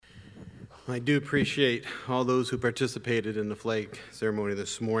I do appreciate all those who participated in the flag ceremony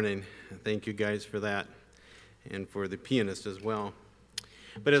this morning. Thank you guys for that, and for the pianist as well.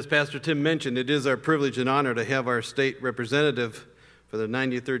 But as Pastor Tim mentioned, it is our privilege and honor to have our state representative for the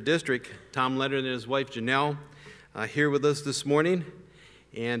 93rd District, Tom Leonard, and his wife Janelle, here with us this morning.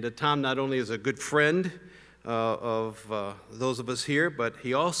 And Tom not only is a good friend of those of us here, but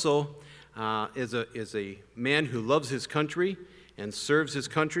he also is a man who loves his country and serves his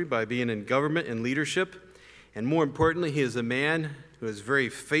country by being in government and leadership. And more importantly, he is a man who is very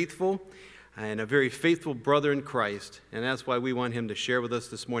faithful and a very faithful brother in Christ. And that's why we want him to share with us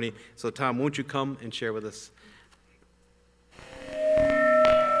this morning. So Tom, won't you come and share with us?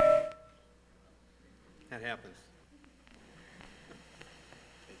 That happens.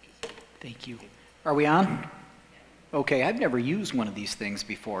 Thank you. Are we on? Okay, I've never used one of these things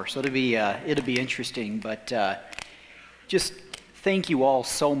before, so it'll be interesting. But just thank you all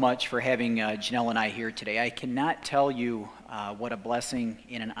so much for having Janelle and I here today. I cannot tell you what a blessing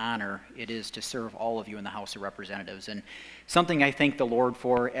and an honor it is to serve all of you in the House of Representatives, and something I thank the Lord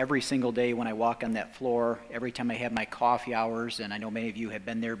for every single day when I walk on that floor, every time I have my coffee hours, and I know many of you have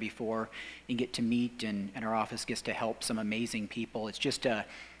been there before and get to meet, and our office gets to help some amazing people. It's just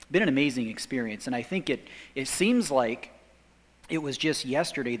been an amazing experience, and I think it seems like it was just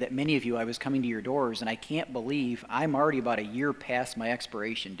yesterday that many of you, I was coming to your doors, and I can't believe I'm already about a year past my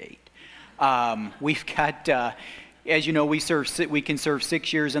expiration date. We've got, as you know, we can serve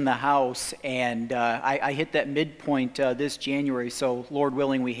 6 years in the House, and I hit that midpoint this January, so Lord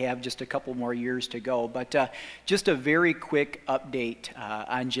willing, we have just a couple more years to go. But just a very quick update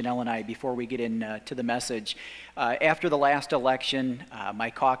on Janelle and I before we get into the message. After the last election, my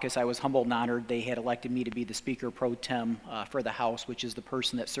caucus, I was humbled and honored. They had elected me to be the Speaker Pro Tem for the House, which is the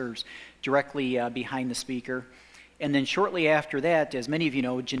person that serves directly behind the Speaker. And then shortly after that, as many of you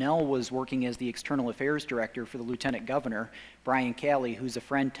know, Janelle was working as the External Affairs Director for the Lieutenant Governor, Brian Calley, who's a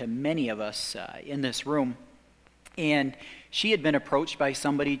friend to many of us in this room. And she had been approached by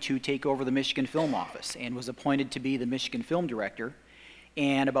somebody to take over the Michigan Film Office and was appointed to be the Michigan Film Director.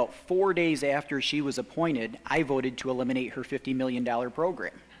 And about 4 days after she was appointed, I voted to eliminate her $50 million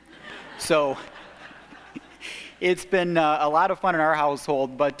program. So it's been a lot of fun in our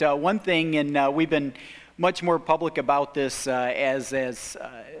household. But one thing, and we've been much more public about this as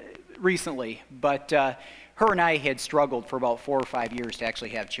recently, but her and I had struggled for about 4 or 5 years to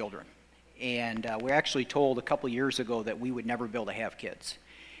actually have children. And we were actually told a couple years ago that we would never be able to have kids.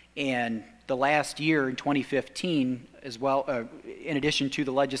 And the last year, in 2015, as well, in addition to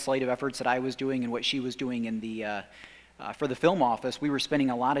the legislative efforts that I was doing and what she was doing in the for the film office, we were spending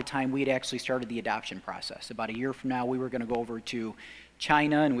a lot of time. We had actually started the adoption process. About a year from now, we were going to go over to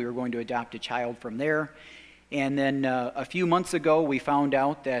China, and we were going to adopt a child from there. And then a few months ago, we found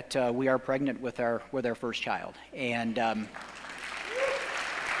out that we are pregnant with our first child. And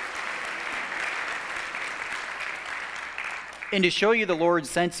and to show you the Lord's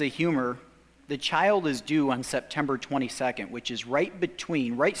sense of humor, the child is due on September 22nd, which is right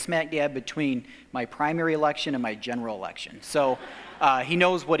smack dab between my primary election and my general election. So he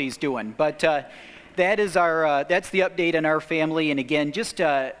knows what he's doing. But that's the update on our family. And again, just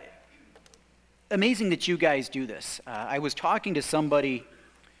amazing that you guys do this. I was talking to somebody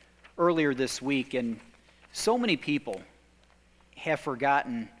earlier this week, and so many people have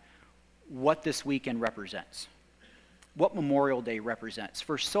forgotten what this weekend represents, what Memorial Day represents.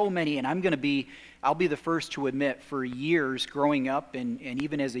 For so many, and I'll be the first to admit, for years growing up and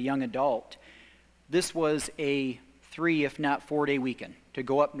even as a young adult, this was a 3, if not 4 day weekend to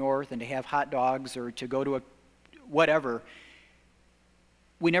go up north and to have hot dogs or to go to a whatever.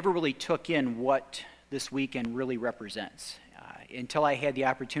 We never really took in what this weekend really represents until I had the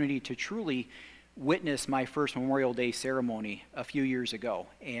opportunity to truly witness my first Memorial Day ceremony a few years ago.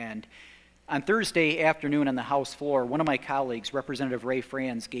 And on Thursday afternoon on the House floor, one of my colleagues, Representative Ray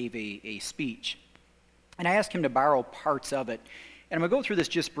Franz, gave a speech. And I asked him to borrow parts of it. And I'm going to go through this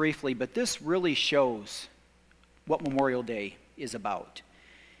just briefly, but this really shows what Memorial Day is about.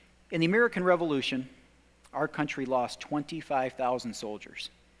 In the American Revolution, our country lost 25,000 soldiers.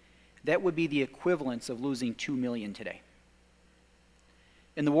 That would be the equivalence of losing 2 million today.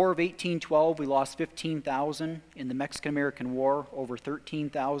 In the War of 1812, we lost 15,000. In the Mexican-American War, over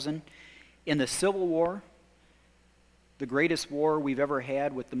 13,000. In the Civil War, the greatest war we've ever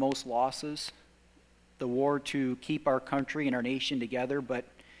had with the most losses, the war to keep our country and our nation together, but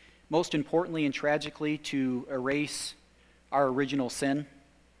most importantly and tragically to erase our original sin,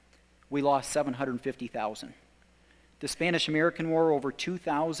 we lost 750,000. The Spanish-American War, over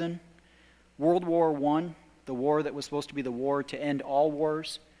 2,000. World War I, the war that was supposed to be the war to end all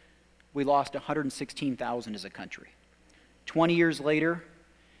wars, we lost 116,000 as a country. 20 years later,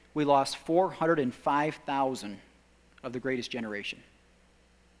 we lost 405,000 of the greatest generation.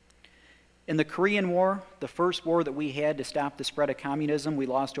 In the Korean War, the first war that we had to stop the spread of communism, we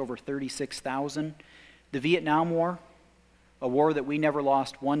lost over 36,000. The Vietnam War, a war that we never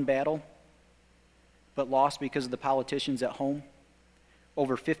lost one battle, but lost because of the politicians at home,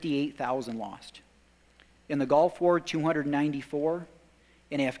 over 58,000 lost. In the Gulf War, 294.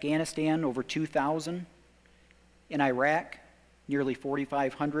 In Afghanistan, over 2,000. In Iraq, nearly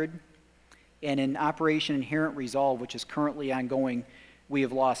 4,500. And in Operation Inherent Resolve, which is currently ongoing, we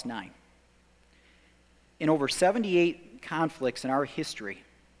have lost 9. In over 78 conflicts in our history,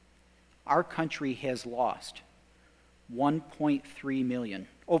 our country has lost 1.3 million,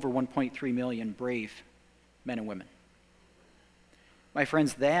 over 1.3 million brave men and women. My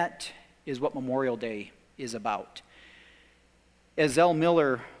friends, that is what Memorial Day is about. As Zell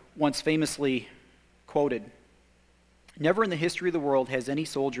Miller once famously quoted, "Never in the history of the world has any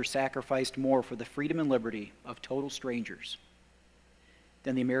soldier sacrificed more for the freedom and liberty of total strangers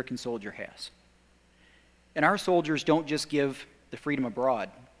than the American soldier has." And our soldiers don't just give the freedom abroad,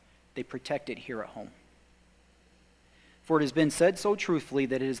 they protect it here at home. For it has been said so truthfully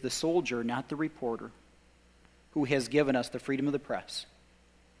that it is the soldier, not the reporter, who has given us the freedom of the press.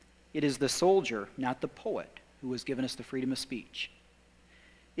 It is the soldier, not the poet, who has given us the freedom of speech.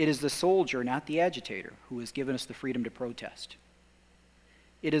 It is the soldier, not the agitator, who has given us the freedom to protest.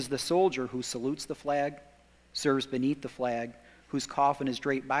 It is the soldier who salutes the flag, serves beneath the flag, whose coffin is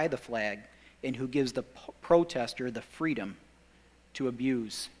draped by the flag, and who gives the protester the freedom to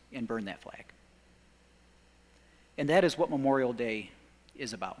abuse and burn that flag. And that is what Memorial Day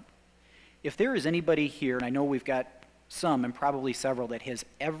is about. If there is anybody here, and I know we've got some and probably several, that has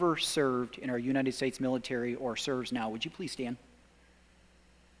ever served in our United States military or serves now, would you please stand?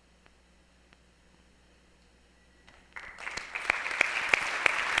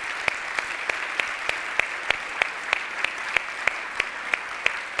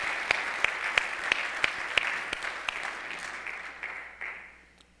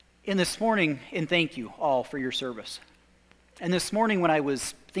 And this morning, and thank you all for your service. And this morning when I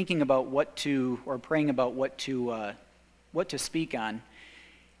was thinking about or praying about what to speak on,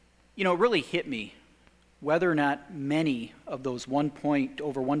 it really hit me whether or not many of those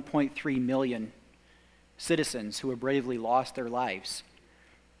over 1.3 million citizens who have bravely lost their lives,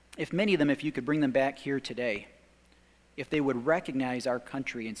 if many of them, if you could bring them back here today, if they would recognize our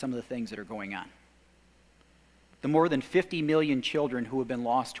country and some of the things that are going on. The more than 50 million children who have been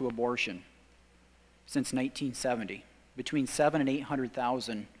lost to abortion since 1970, between 700,000 and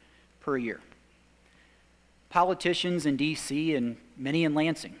 800,000 per year. Politicians in D.C. and many in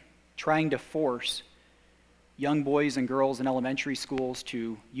Lansing trying to force young boys and girls in elementary schools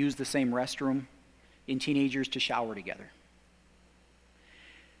to use the same restroom and teenagers to shower together.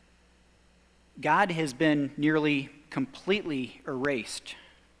 God has been nearly completely erased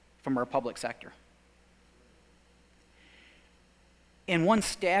from our public sector. And one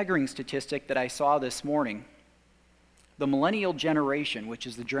staggering statistic that I saw this morning, the millennial generation, which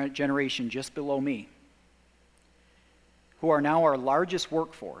is the generation just below me, who are now our largest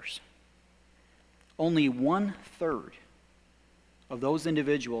workforce, only 1/3 of those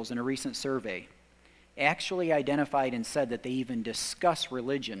individuals in a recent survey actually identified and said that they even discuss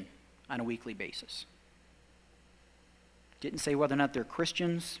religion on a weekly basis. Didn't say whether or not they're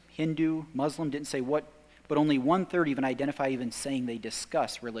Christians, Hindu, Muslim, didn't say what, but only 1/3 even identify even saying they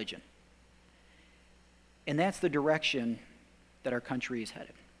discuss religion. And that's the direction that our country is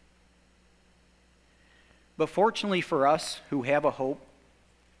headed. But fortunately for us who have a hope,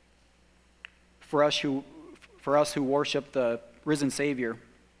 for us who worship the risen Savior,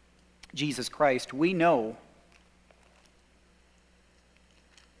 Jesus Christ, we know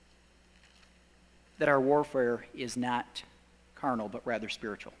that our warfare is not carnal, but rather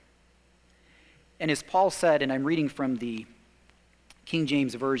spiritual. And as Paul said, and I'm reading from the King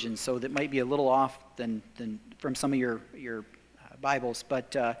James Version, so that might be a little off than from some of your Bibles,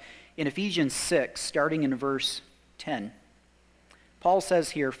 but in Ephesians 6, starting in verse 10, Paul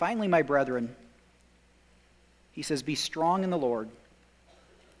says here, "Finally, my brethren," he says, "be strong in the Lord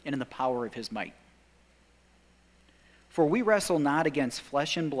and in the power of his might. For we wrestle not against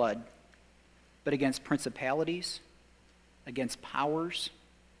flesh and blood, but against principalities, against powers,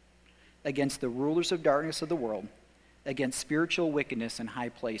 against the rulers of darkness of the world, against spiritual wickedness in high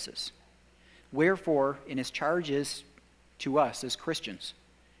places. Wherefore, and his charge is to us as Christians,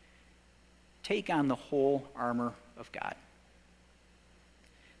 take on the whole armor of God,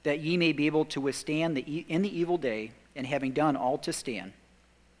 that ye may be able to withstand in the evil day, and having done all to stand.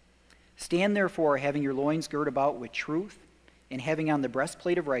 Stand therefore, having your loins girt about with truth, and having on the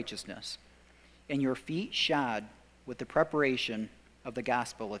breastplate of righteousness, and your feet shod with the preparation of the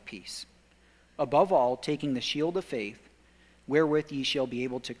gospel of peace. Above all, taking the shield of faith, wherewith ye shall be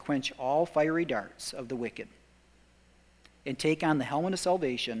able to quench all fiery darts of the wicked. And take on the helmet of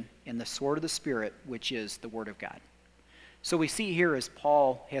salvation and the sword of the Spirit, which is the word of God. So we see here, as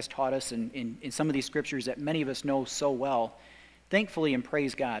Paul has taught us in some of these scriptures that many of us know so well, thankfully and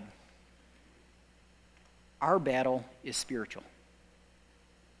praise God, our battle is spiritual.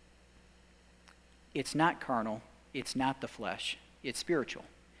 It's not carnal. It's not the flesh. It's spiritual.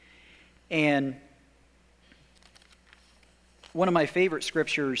 And one of my favorite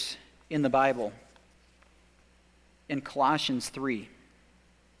scriptures in the Bible, in Colossians 3,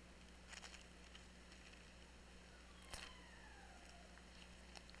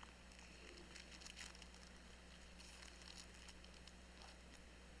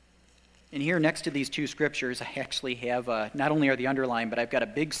 and here next to these two scriptures, I actually have, not only are they underlined, but I've got a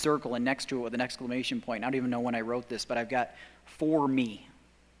big circle and next to it with an exclamation point. I don't even know when I wrote this, but I've got "for me."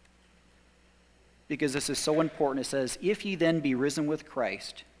 Because this is so important. It says, "If ye then be risen with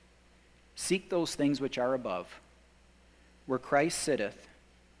Christ, seek those things which are above, where Christ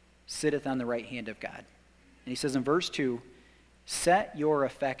sitteth on the right hand of God." And he says in verse 2, "Set your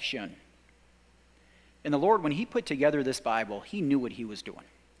affection." And the Lord, when he put together this Bible, he knew what he was doing.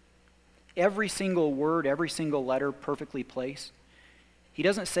 Every single word, every single letter perfectly placed. He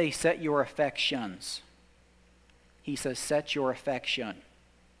doesn't say set your affections. He says set your affection.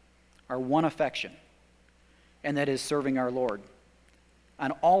 Our one affection. And that is serving our Lord.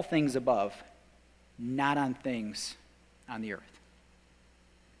 On all things above, not on things on the earth.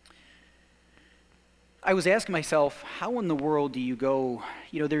 I was asking myself, how in the world do you go,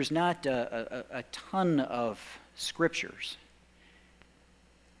 there's not a ton of scriptures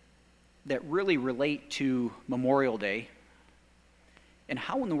that really relate to Memorial Day. And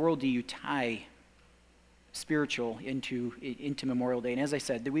how in the world do you tie spiritual into Memorial Day? And as I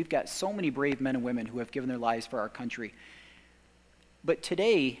said, we've got so many brave men and women who have given their lives for our country. But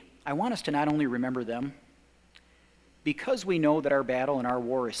today, I want us to not only remember them, because we know that our battle and our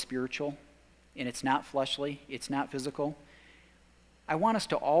war is spiritual, and it's not fleshly, it's not physical, I want us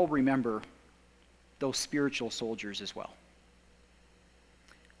to all remember those spiritual soldiers as well.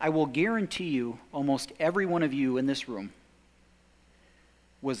 I will guarantee you, almost every one of you in this room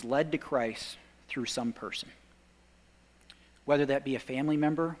was led to Christ through some person. Whether that be a family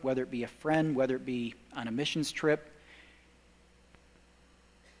member, whether it be a friend, whether it be on a missions trip.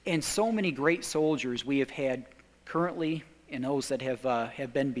 And so many great soldiers we have had currently and those that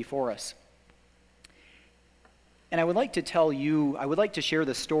have been before us. And I would like to share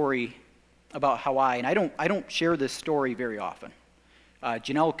the story about how and I don't share this story very often.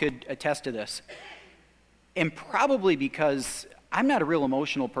 Janelle could attest to this. And probably because I'm not a real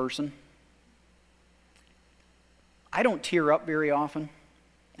emotional person. I don't tear up very often.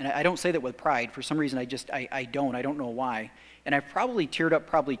 And I don't say that with pride. For some reason, I don't. I don't know why. And I've probably teared up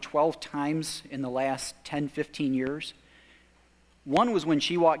 12 times in the last 10, 15 years. One was when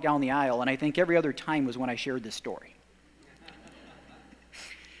she walked down the aisle, and I think every other time was when I shared this story.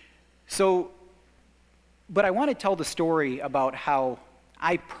 But I want to tell the story about how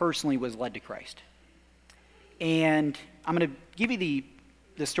I personally was led to Christ. And I'm going to give you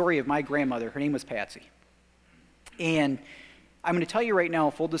the story of my grandmother. Her name was Patsy. And I'm going to tell you right now,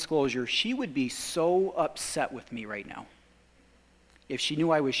 full disclosure, she would be so upset with me right now if she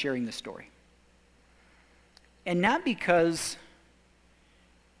knew I was sharing this story. And not because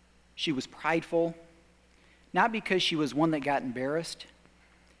she was prideful, not because she was one that got embarrassed,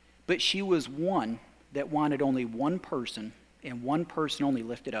 but she was one that wanted only one person, and one person only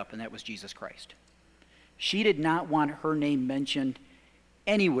lifted up, and that was Jesus Christ. She did not want her name mentioned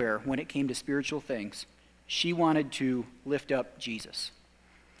anywhere when it came to spiritual things. She wanted to lift up Jesus.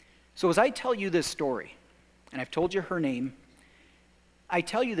 So as I tell you this story, and I've told you her name, I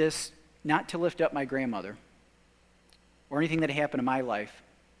tell you this not to lift up my grandmother or anything that happened in my life,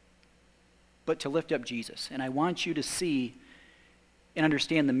 but to lift up Jesus. And I want you to see and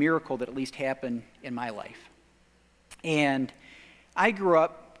understand the miracle that at least happened in my life. And I grew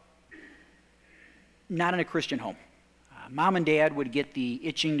up not in a Christian home. Mom and Dad would get the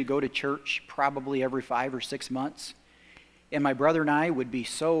itching to go to church probably every 5 or 6 months. And my brother and I would be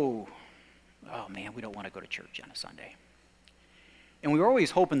so, oh man, we don't want to go to church on a Sunday. And we were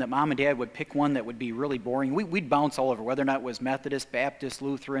always hoping that Mom and Dad would pick one that would be really boring. We'd bounce all over, whether or not it was Methodist, Baptist,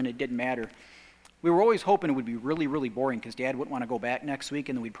 Lutheran, it didn't matter. We were always hoping it would be really, really boring because Dad wouldn't want to go back next week,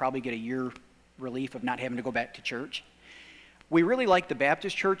 and then we'd probably get a year relief of not having to go back to church. We really liked the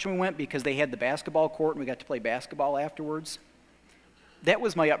Baptist church when we went because they had the basketball court and we got to play basketball afterwards. That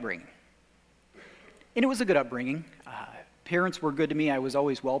was my upbringing. And it was a good upbringing. Parents were good to me. I was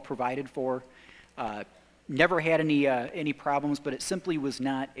always well provided for. Never had any problems, but it simply was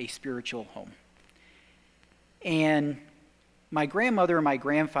not a spiritual home. And my grandmother and my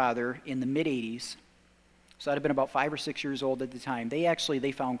grandfather in the mid-'80s, so I'd have been about 5 or 6 years old at the time,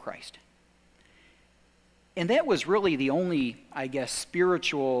 they found Christ. And that was really the only, I guess,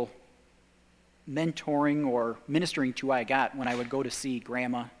 spiritual mentoring or ministering to I got when I would go to see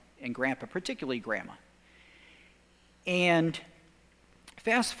Grandma and Grandpa, particularly Grandma. And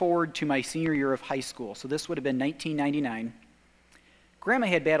fast forward to my senior year of high school, so this would have been 1999, Grandma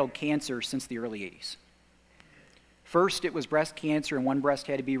had battled cancer since the early 80s. First, it was breast cancer, and one breast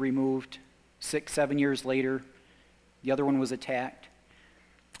had to be removed. 6, 7 years later, the other one was attacked.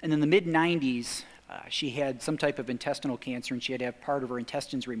 And in the mid-90s, she had some type of intestinal cancer, and she had to have part of her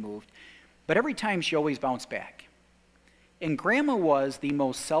intestines removed. But every time, she always bounced back. And Grandma was the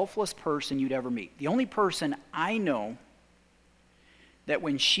most selfless person you'd ever meet. The only person I know that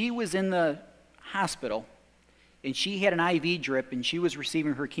when she was in the hospital and she had an IV drip and she was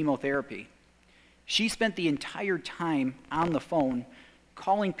receiving her chemotherapy, she spent the entire time on the phone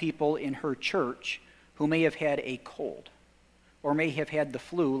calling people in her church who may have had a cold or may have had the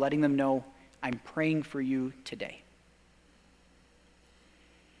flu, letting them know, I'm praying for you today.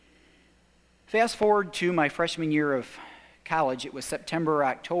 Fast forward to my freshman year of college. It was September or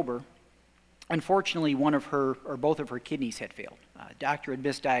October. Unfortunately, one of her, or both of her kidneys had failed. Doctor had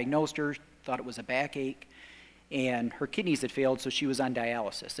misdiagnosed her, thought it was a backache, and her kidneys had failed, so she was on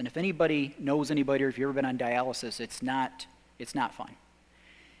dialysis. And if anybody knows anybody, or if you've ever been on dialysis, it's not fun.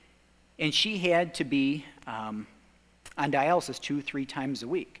 And she had to be on dialysis 2-3 times a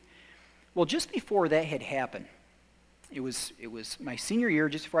week. Well, just before that had happened, it was my senior year,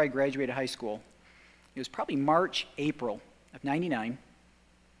 just before I graduated high school. It was probably March, April of '99.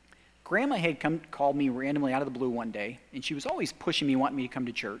 Grandma had called me randomly out of the blue one day, and she was always pushing me, wanting me to come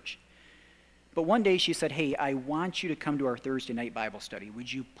to church. But one day she said, hey, I want you to come to our Thursday night Bible study.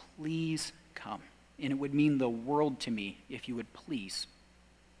 Would you please come? And it would mean the world to me if you would please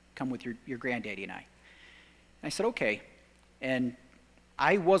come with your granddaddy and I. And I said, okay. And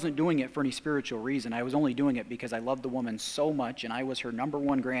I wasn't doing it for any spiritual reason. I was only doing it because I loved the woman so much, and I was her number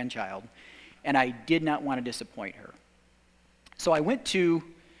one grandchild, and I did not want to disappoint her. So I went to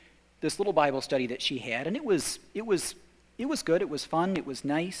this little Bible study that she had, and it was good. It was fun. It was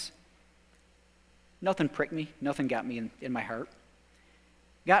nice. Nothing pricked me. Nothing got me in my heart.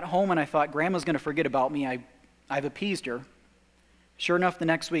 Got home, and I thought, Grandma's going to forget about me. I've appeased her. Sure enough, the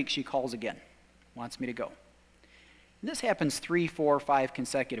next week she calls again, wants me to go. And this happens 3, 4, 5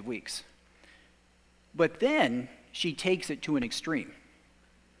 consecutive weeks. But then she takes it to an extreme.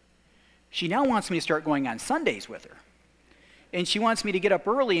 She now wants me to start going on Sundays with her. And she wants me to get up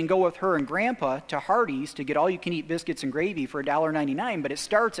early and go with her and Grandpa to Hardee's to get all-you-can-eat biscuits and gravy for $1.99, but it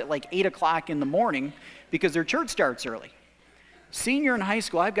starts at like 8 o'clock in the morning because their church starts early. Senior in high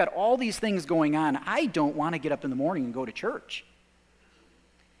school, I've got all these things going on. I don't want to get up in the morning and go to church.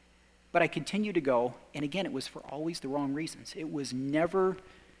 But I continued to go, and again, it was for always the wrong reasons. It was never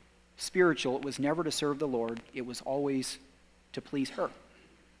spiritual. It was never to serve the Lord. It was always to please her.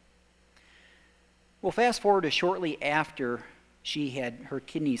 Well, fast forward to shortly after her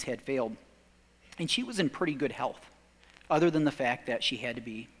kidneys had failed, and she was in pretty good health, other than the fact that she had to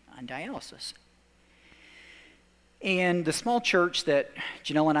be on dialysis. And the small church that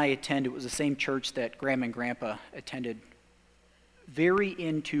Janelle and I attended, it was the same church that Grandma and Grandpa attended, very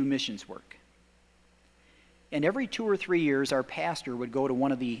into missions work. And every 2 or 3 years, our pastor would go to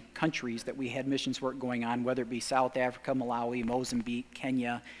one of the countries that we had missions work going on, whether it be South Africa, Malawi, Mozambique,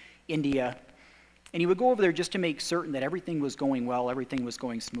 Kenya, India. And he would go over there just to make certain that everything was going well, everything was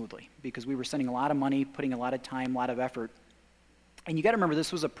going smoothly, because we were spending a lot of money, putting a lot of time, a lot of effort. And you got to remember,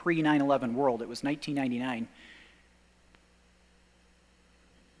 this was a pre-9/11 world. It was 1999.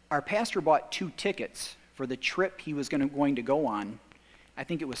 Our pastor bought 2 tickets for the trip he was going to go on. I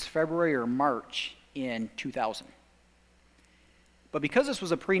think it was February or March in 2000. But because this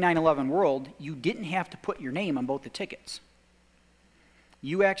was a pre-9/11 world, you didn't have to put your name on both the tickets.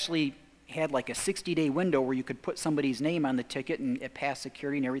 You actually had like a 60-day window where you could put somebody's name on the ticket and it passed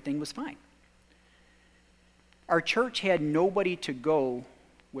security and everything was fine. Our church had nobody to go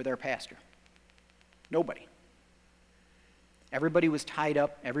with our pastor. Nobody. Everybody was tied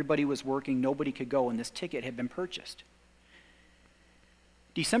up, everybody was working, nobody could go, and this ticket had been purchased.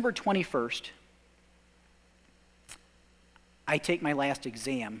 December 21st, I take my last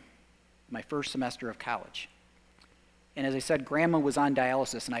exam, my first semester of college. And as I said, Grandma was on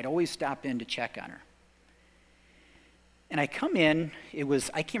dialysis, and I'd always stop in to check on her. And I come in, I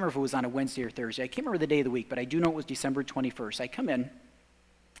can't remember if it was on a Wednesday or Thursday. I can't remember the day of the week, but I do know it was December 21st. I come in,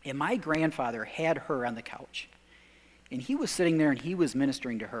 and my grandfather had her on the couch. And he was sitting there, and he was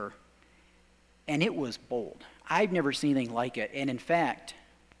ministering to her. And it was bold. I've never seen anything like it. And in fact,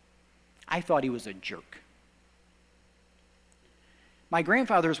 I thought he was a jerk. My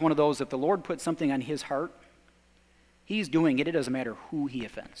grandfather is one of those, if the Lord puts something on his heart, he's doing it. It doesn't matter who he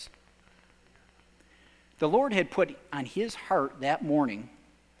offends. The Lord had put on his heart that morning,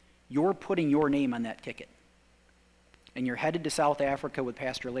 you're putting your name on that ticket. And you're headed to South Africa with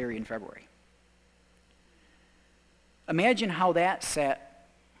Pastor Larry in February. Imagine how that sat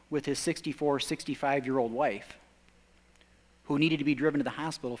with his 64, 65-year-old wife who needed to be driven to the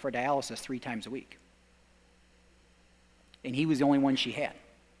hospital for dialysis 3 times a week. And he was the only one she had.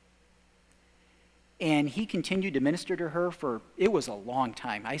 And he continued to minister to her it was a long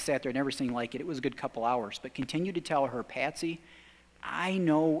time. I sat there, never seen like it. It was a good couple hours, but continued to tell her, Patsy, I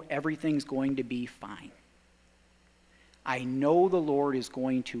know everything's going to be fine. I know the Lord is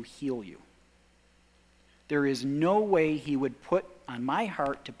going to heal you. There is no way he would put on my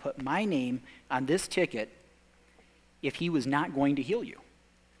heart to put my name on this ticket if he was not going to heal you.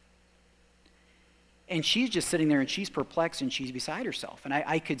 And she's just sitting there and she's perplexed and she's beside herself. And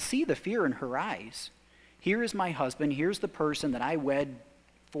I could see the fear in her eyes. Here is my husband. Here's the person that I wed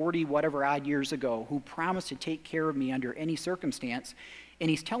 40 whatever odd years ago who promised to take care of me under any circumstance. And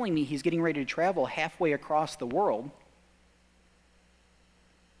he's telling me he's getting ready to travel halfway across the world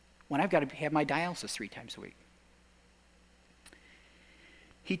when I've got to have my dialysis 3 times a week.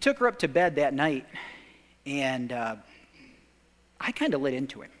 He took her up to bed that night, and I kind of lit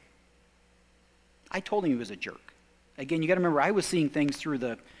into him. I told him he was a jerk. Again, you got to remember, I was seeing things through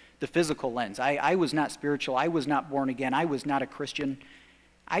the physical lens. I was not spiritual. I was not born again. I was not a Christian.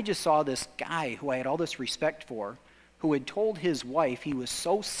 I just saw this guy who I had all this respect for, who had told his wife he was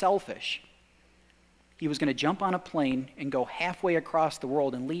so selfish, he was going to jump on a plane and go halfway across the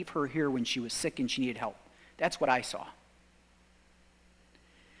world and leave her here when she was sick and she needed help. That's what I saw.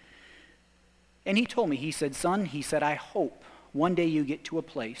 And he told me, he said, son, he said, I hope one day you get to a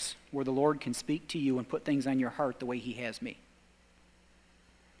place where the Lord can speak to you and put things on your heart the way he has me.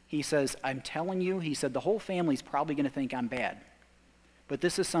 He says, I'm telling you, he said, the whole family's probably going to think I'm bad, but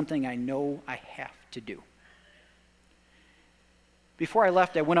this is something I know I have to do. Before I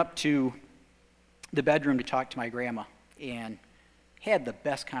left, I went up to the bedroom to talk to my grandma and had the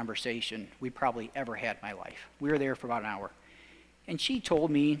best conversation we probably ever had in my life. We were there for about an hour. And she told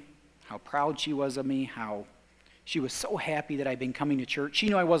me how proud she was of me, how she was so happy that I'd been coming to church. She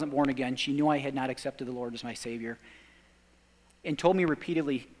knew I wasn't born again. She knew I had not accepted the Lord as my Savior. And told me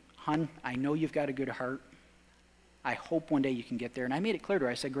repeatedly, hon, I know you've got a good heart. I hope one day you can get there. And I made it clear to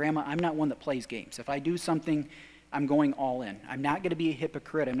her. I said, Grandma, I'm not one that plays games. If I do something, I'm going all in. I'm not going to be a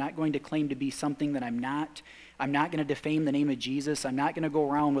hypocrite. I'm not going to claim to be something that I'm not. I'm not going to defame the name of Jesus. I'm not going to go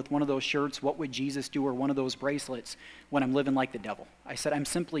around with one of those shirts, what would Jesus do, or one of those bracelets when I'm living like the devil. I said, I'm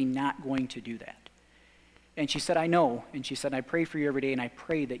simply not going to do that. And she said, I know. And she said, I pray for you every day, and I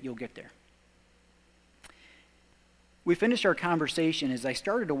pray that you'll get there. We finished our conversation. As I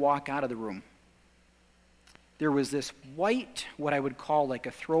started to walk out of the room, there was this white, what I would call like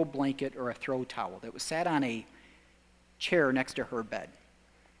a throw blanket or a throw towel that was sat on a chair next to her bed.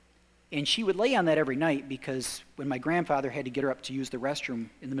 And she would lay on that every night because when my grandfather had to get her up to use the restroom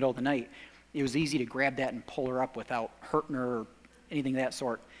in the middle of the night, it was easy to grab that and pull her up without hurting her or anything of that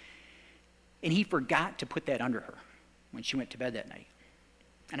sort. And he forgot to put that under her when she went to bed that night.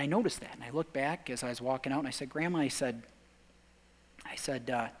 And I noticed that, and I looked back as I was walking out, and I said, Grandma, I said,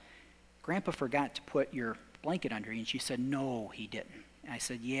 Grandpa forgot to put your blanket under you. And she said, no, he didn't. And I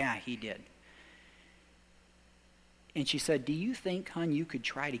said, yeah, he did. And she said, do you think, hon, you could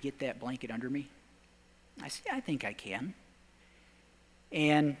try to get that blanket under me? I said, yeah, I think I can.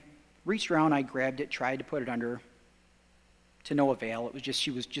 And reached around, I grabbed it, tried to put it under her, to no avail.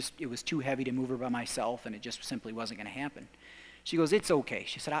 It was too heavy to move her by myself, and it just simply wasn't going to happen. She goes, it's okay.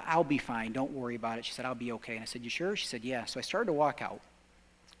 She said, I'll be fine. Don't worry about it. She said, I'll be okay. And I said, you sure? She said, yeah. So I started to walk out,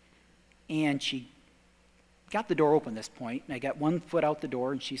 and she got the door open at this point, and I got one foot out the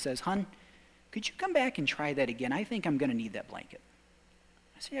door, and she says, hon, could you come back and try that again? I think I'm going to need that blanket.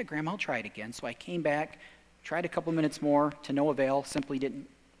 I said, yeah, Grandma, I'll try it again. So I came back, tried a couple minutes more, to no avail, simply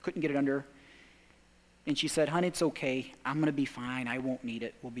couldn't get it under her. And she said, hon, it's okay. I'm going to be fine. I won't need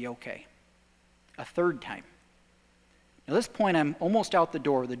it. We'll be okay. A third time. Now, at this point, I'm almost out the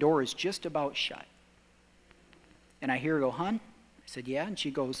door. The door is just about shut. And I hear her go, hon? I said, yeah. And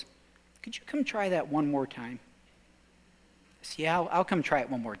she goes, could you come try that one more time? I said, yeah, I'll come try it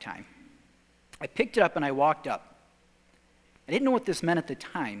one more time. I picked it up and I walked up. I didn't know what this meant at the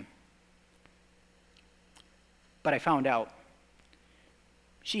time, but I found out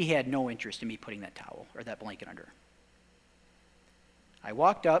she had no interest in me putting that towel or that blanket under her. I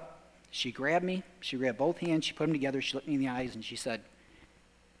walked up, she grabbed me, she grabbed both hands, she put them together, she looked me in the eyes, and she said,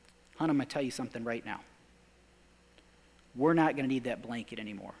 "Hon, I'm going to tell you something right now. We're not going to need that blanket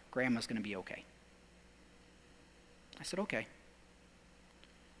anymore. Grandma's going to be okay." I said, "Okay."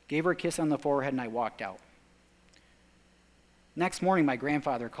 Gave her a kiss on the forehead, and I walked out. Next morning, my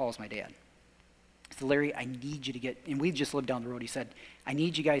grandfather calls my dad. He said, "Larry, I need you to get," and we just lived down the road. He said, "I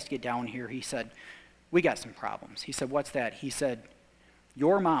need you guys to get down here." He said, "We got some problems." He said, "What's that?" He said,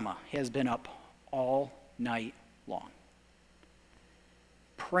 "Your mama has been up all night long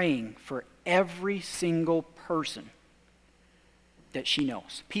praying for every single person that she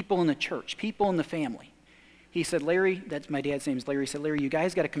knows, people in the church, people in the family." He said, "Larry," that's my dad's name is Larry, he said, "Larry, you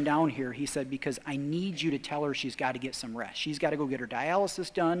guys got to come down here." He said, "Because I need you to tell her she's got to get some rest. She's got to go get her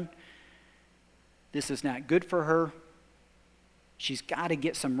dialysis done. This is not good for her. She's got to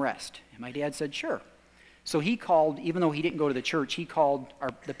get some rest." And my dad said, "Sure." So he called, even though he didn't go to the church, he called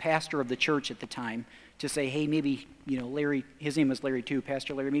the pastor of the church at the time to say, "Hey, maybe, Larry," his name was Larry too,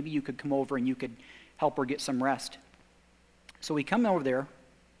 "Pastor Larry, maybe you could come over and you could help her get some rest." So we come over there,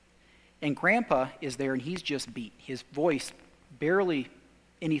 and Grandpa is there, and he's just beat. His voice, barely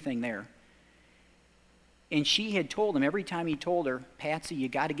anything there. And she had told him, every time he told her, "Patsy, you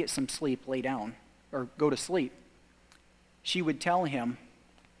got to get some sleep, lay down, or go to sleep," she would tell him,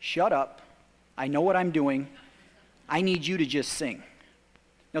 "Shut up. I know what I'm doing. I need you to just sing."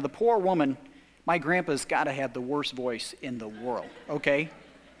 Now, the poor woman, my grandpa's got to have the worst voice in the world, okay?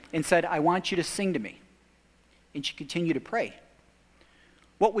 And said, "I want you to sing to me." And she continued to pray.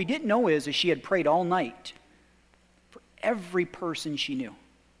 What we didn't know is she had prayed all night for every person she knew,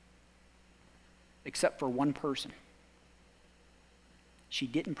 except for one person. She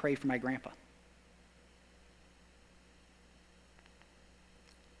didn't pray for my grandpa.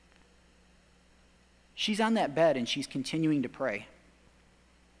 She's on that bed and she's continuing to pray.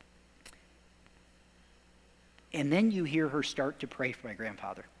 And then you hear her start to pray for my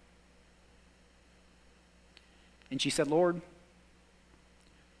grandfather. And she said, "Lord,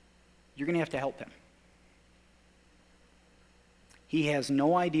 you're going to have to help him. He has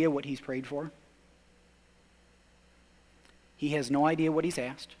no idea what he's prayed for. He has no idea what he's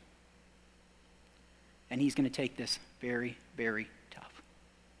asked. And he's going to take this very, very tough.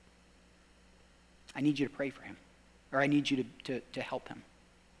 I need you to pray for him, or I need you to help him."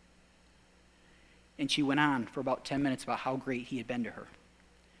 And she went on for about 10 minutes about how great he had been to her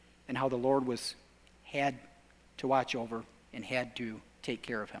and how the Lord had to watch over and had to take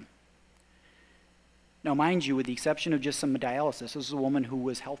care of him. Now, mind you, with the exception of just some dialysis, this was a woman who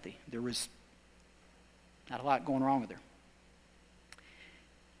was healthy. There was not a lot going wrong with her.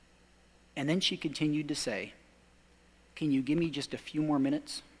 And then she continued to say, "Can you give me just a few more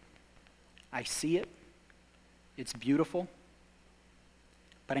minutes? I see it. It's beautiful.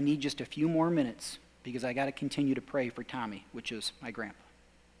 But I need just a few more minutes because I got to continue to pray for Tommy," which is my grandpa.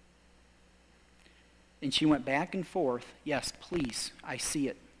 And she went back and forth, "Yes, please, I see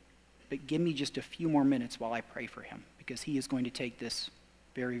it. But give me just a few more minutes while I pray for him because he is going to take this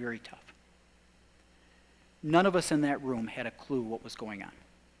very, very tough." None of us in that room had a clue what was going on.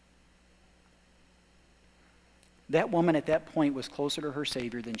 That woman at that point was closer to her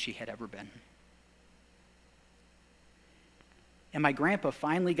Savior than she had ever been. And my grandpa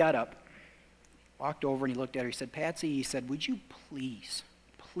finally got up, walked over, and he looked at her. He said, "Patsy," he said, "would you please,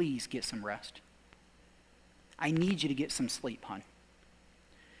 please get some rest? I need you to get some sleep, hon."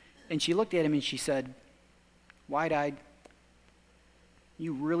 And she looked at him and she said, wide-eyed,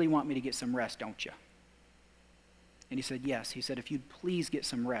 "You really want me to get some rest, don't you?" And he said, "Yes." He said, "If you'd please get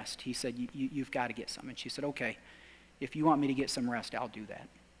some rest." He said, you've got to get some." And she said, "Okay, if you want me to get some rest, I'll do that."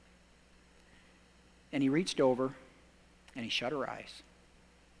 And he reached over and he shut her eyes.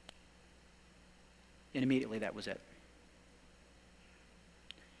 And immediately that was it.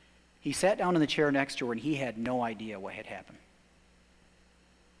 He sat down in the chair next to her and he had no idea what had happened.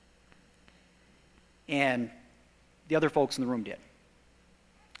 And the other folks in the room did.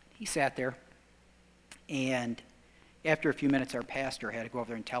 He sat there, and after a few minutes, our pastor had to go over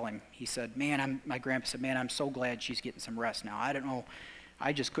there and tell him. He said, my grandpa said, "Man, I'm so glad she's getting some rest now. I don't know,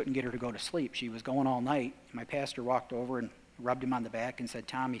 I just couldn't get her to go to sleep. She was going all night." My pastor walked over and rubbed him on the back and said,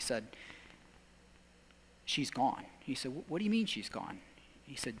 "Tom," he said, "she's gone." He said, "What do you mean she's gone?"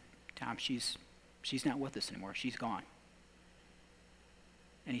 He said, "Tom, she's not with us anymore. She's gone."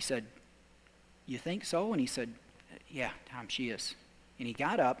 And he said, "You think so?" And he said, Yeah, Tom, she is. And he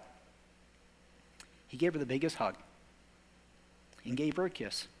got up, he gave her the biggest hug, and gave her a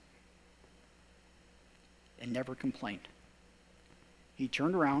kiss, and never complained. He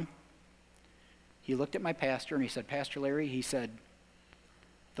turned around, he looked at my pastor, and he said, Pastor Larry, he said,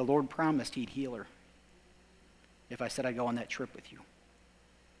 the Lord promised he'd heal her if I said I'd go on that trip with you.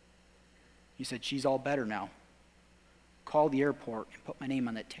 He said, she's all better now. Call the airport and put my name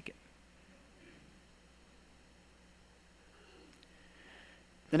on that ticket.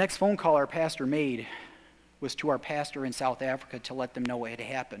 The next phone call our pastor made was to our pastor in South Africa to let them know what had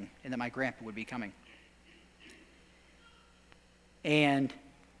happened and that my grandpa would be coming. And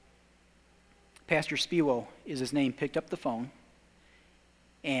Pastor Spiwo is his name, picked up the phone.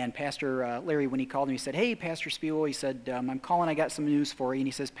 And Pastor Larry, when he called him, he said, hey, Pastor Spiwo, he said, I'm calling, I got some news for you. And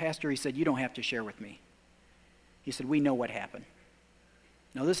he says, Pastor, he said, you don't have to share with me. He said, we know what happened.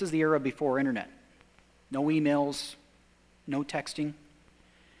 Now, this is the era before internet. No emails, no texting.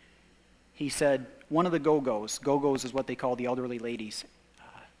 He said, one of the go-go's is what they call the elderly ladies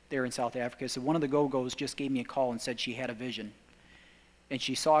there in South Africa. He said, one of the go-go's just gave me a call and said she had a vision. And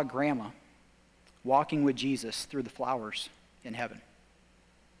she saw Grandma walking with Jesus through the flowers in heaven.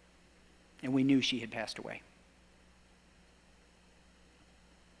 And we knew she had passed away.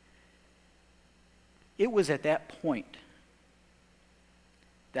 It was at that point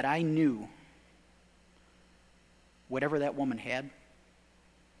that I knew whatever that woman had,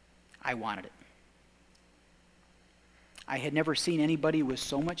 I wanted it. I had never seen anybody with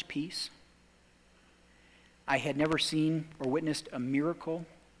so much peace. I had never seen or witnessed a miracle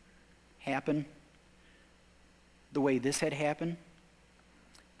happen the way this had happened.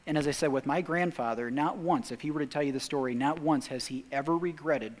 And as I said, with my grandfather, not once, if he were to tell you the story, not once has he ever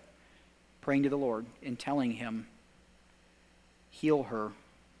regretted praying to the Lord and telling him, heal her,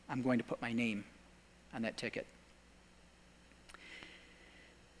 I'm going to put my name on that ticket.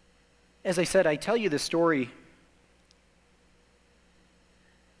 As I said, I tell you this story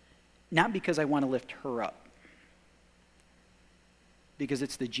not because I want to lift her up, because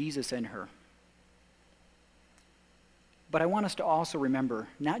it's the Jesus in her. But I want us to also remember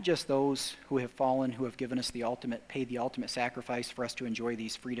not just those who have fallen, who have given us paid the ultimate sacrifice for us to enjoy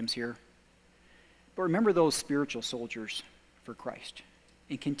these freedoms here, but remember those spiritual soldiers for Christ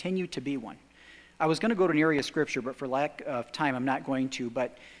and continue to be one. I was going to go to an area of scripture, but for lack of time, I'm not going to.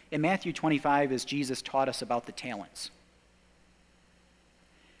 But in Matthew 25, as Jesus taught us about the talents,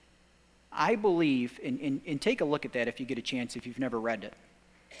 I believe, and take a look at that if you get a chance, if you've never read it.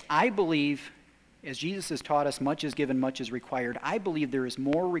 I believe, as Jesus has taught us, much is given, much is required. I believe there is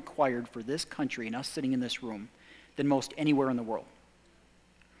more required for this country and us sitting in this room than most anywhere in the world.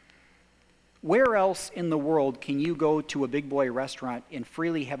 Where else in the world can you go to a big boy restaurant and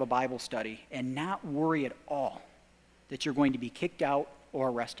freely have a Bible study and not worry at all that you're going to be kicked out or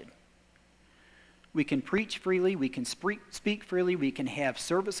arrested? We can preach freely, we can speak freely, we can have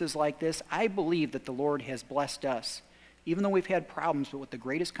services like this. I believe that the Lord has blessed us, even though we've had problems, but with the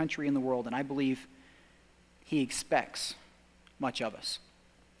greatest country in the world, and I believe He expects much of us.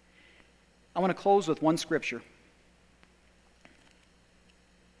 I want to close with one scripture.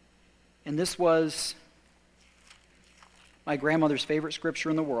 And this was my grandmother's favorite scripture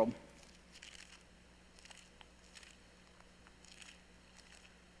in the world.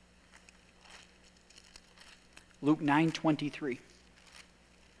 Luke 9:23.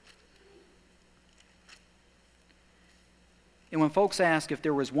 And when folks ask if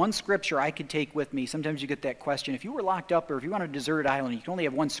there was one scripture I could take with me, sometimes you get that question. If you were locked up or if you were on a deserted island, you can only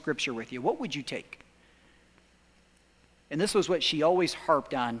have one scripture with you, what would you take? And this was what she always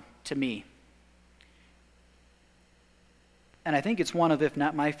harped on to me. And I think it's one of, if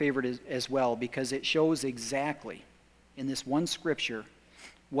not my favorite as well, because it shows exactly in this one scripture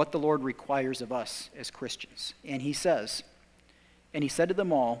what the Lord requires of us as Christians. And He says, and He said to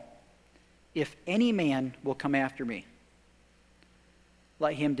them all, if any man will come after me,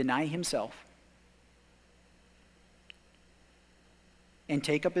 let him deny himself and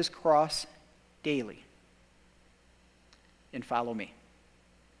take up his cross daily and follow me.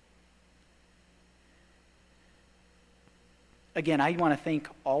 Again, I want to thank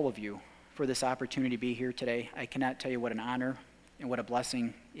all of you for this opportunity to be here today. I cannot tell you what an honor and what a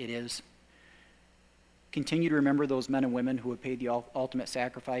blessing it is. Continue to remember those men and women who have paid the ultimate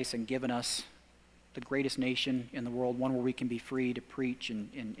sacrifice and given us the greatest nation in the world, one where we can be free to preach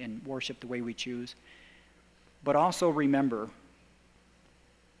and worship the way we choose. But also remember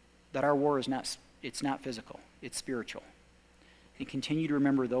that our war is not physical, it's spiritual. And continue to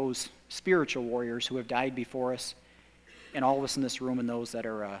remember those spiritual warriors who have died before us, and all of us in this room and those that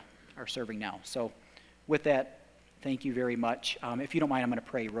are serving now. So with that, Thank you very much. If you don't mind, I'm going to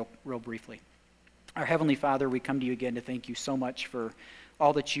pray real briefly. Our Heavenly Father, we come to you again to thank you so much for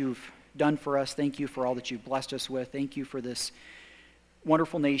all that you've done for us. Thank you for all that you've blessed us with. Thank you for this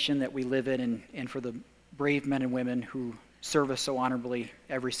wonderful nation that we live in, and for the brave men and women who serve us so honorably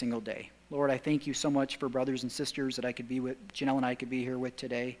every single day. Lord, I thank you so much for brothers and sisters that I could be with, Janelle and I could be here with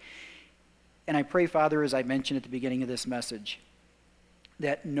today. And I pray, Father, as I mentioned at the beginning of this message,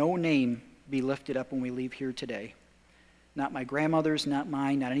 that no name be lifted up when we leave here today. Not my grandmother's, not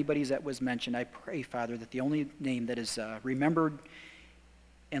mine, not anybody's that was mentioned. I pray, Father, that the only name that is remembered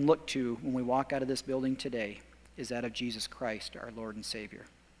and looked to when we walk out of this building today is that of Jesus Christ, our Lord and Savior.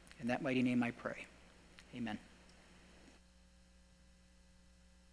 In that mighty name I pray. Amen.